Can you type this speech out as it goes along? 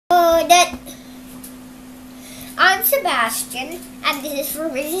that. I'm Sebastian, and this is for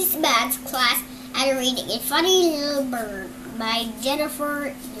Mrs. Mann's class, and I'm reading A Funny Little Bird by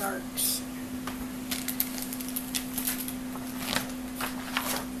Jenifer Yerkes.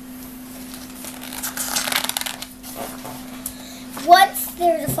 Once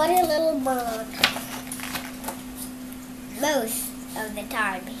there was a funny little bird. Most of the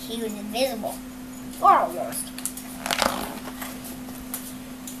time, he was invisible, or almost.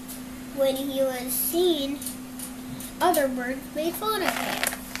 When he was seen, other birds made fun of him.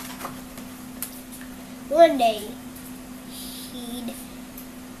 One day, he'd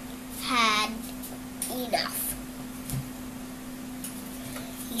had enough.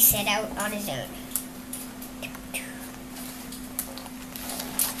 He set out on his own.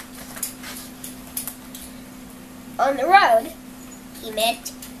 On the road, he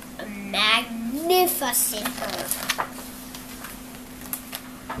met a magnificent bird.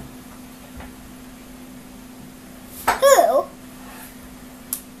 Who,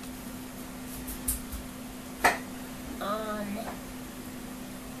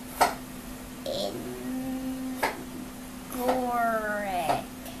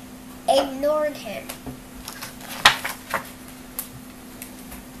 ignored him.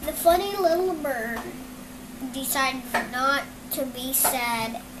 The funny little bird decided not to be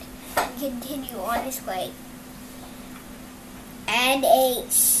sad and continue on his way. And a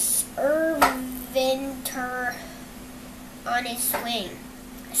servitor on his wing,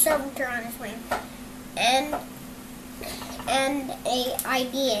 and a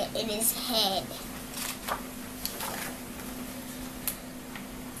idea in his head.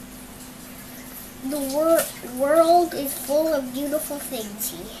 The world is full of beautiful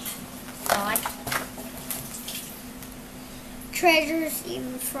things, he thought. Treasures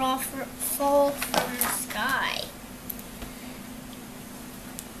even fall from the sky.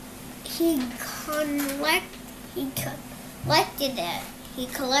 He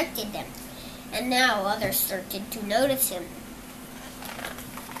collected them, and now others started to notice him.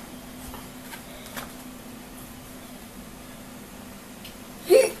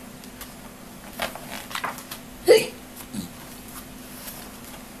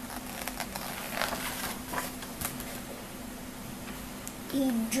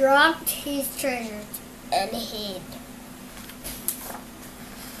 He dropped his treasures and hid.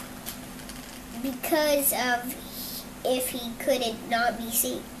 Because if he could not be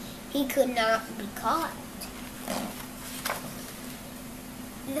seen, he could not be caught.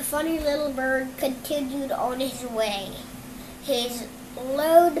 The funny little bird continued on his way, his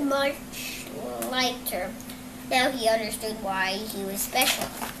load much lighter. Now he understood why he was special.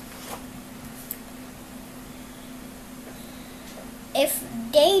 If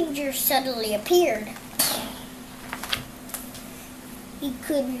danger suddenly appeared, he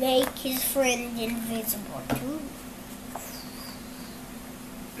could make his friend invisible too.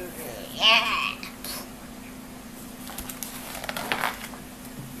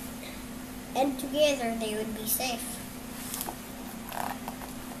 And together they would be safe.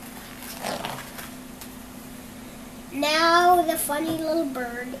 Now the funny little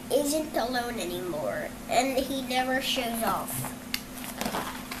bird isn't alone anymore, and he never shows off.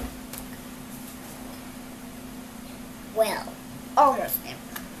 Well, almost never.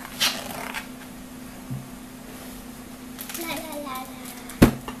 La, la, la, la.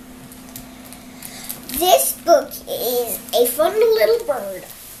 This book is a funny little bird,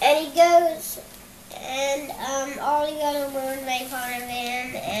 and he goes, and all the other birds make fun of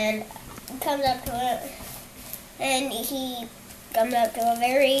him, and comes up to it, and he comes up to a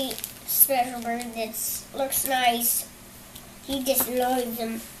very special bird that looks nice. He just loves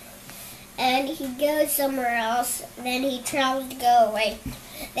him. And he goes somewhere else, then he tries to go away.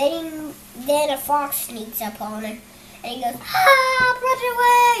 Then a fox sneaks up on him, and he goes, "Ah, run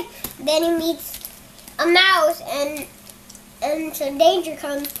away!" Then he meets a mouse, and so danger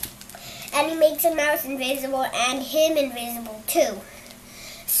comes, and he makes a mouse invisible, and him invisible too.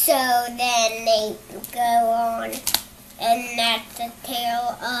 So then they go on, and that's the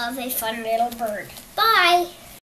tale of A Fun Little Bird. Bye!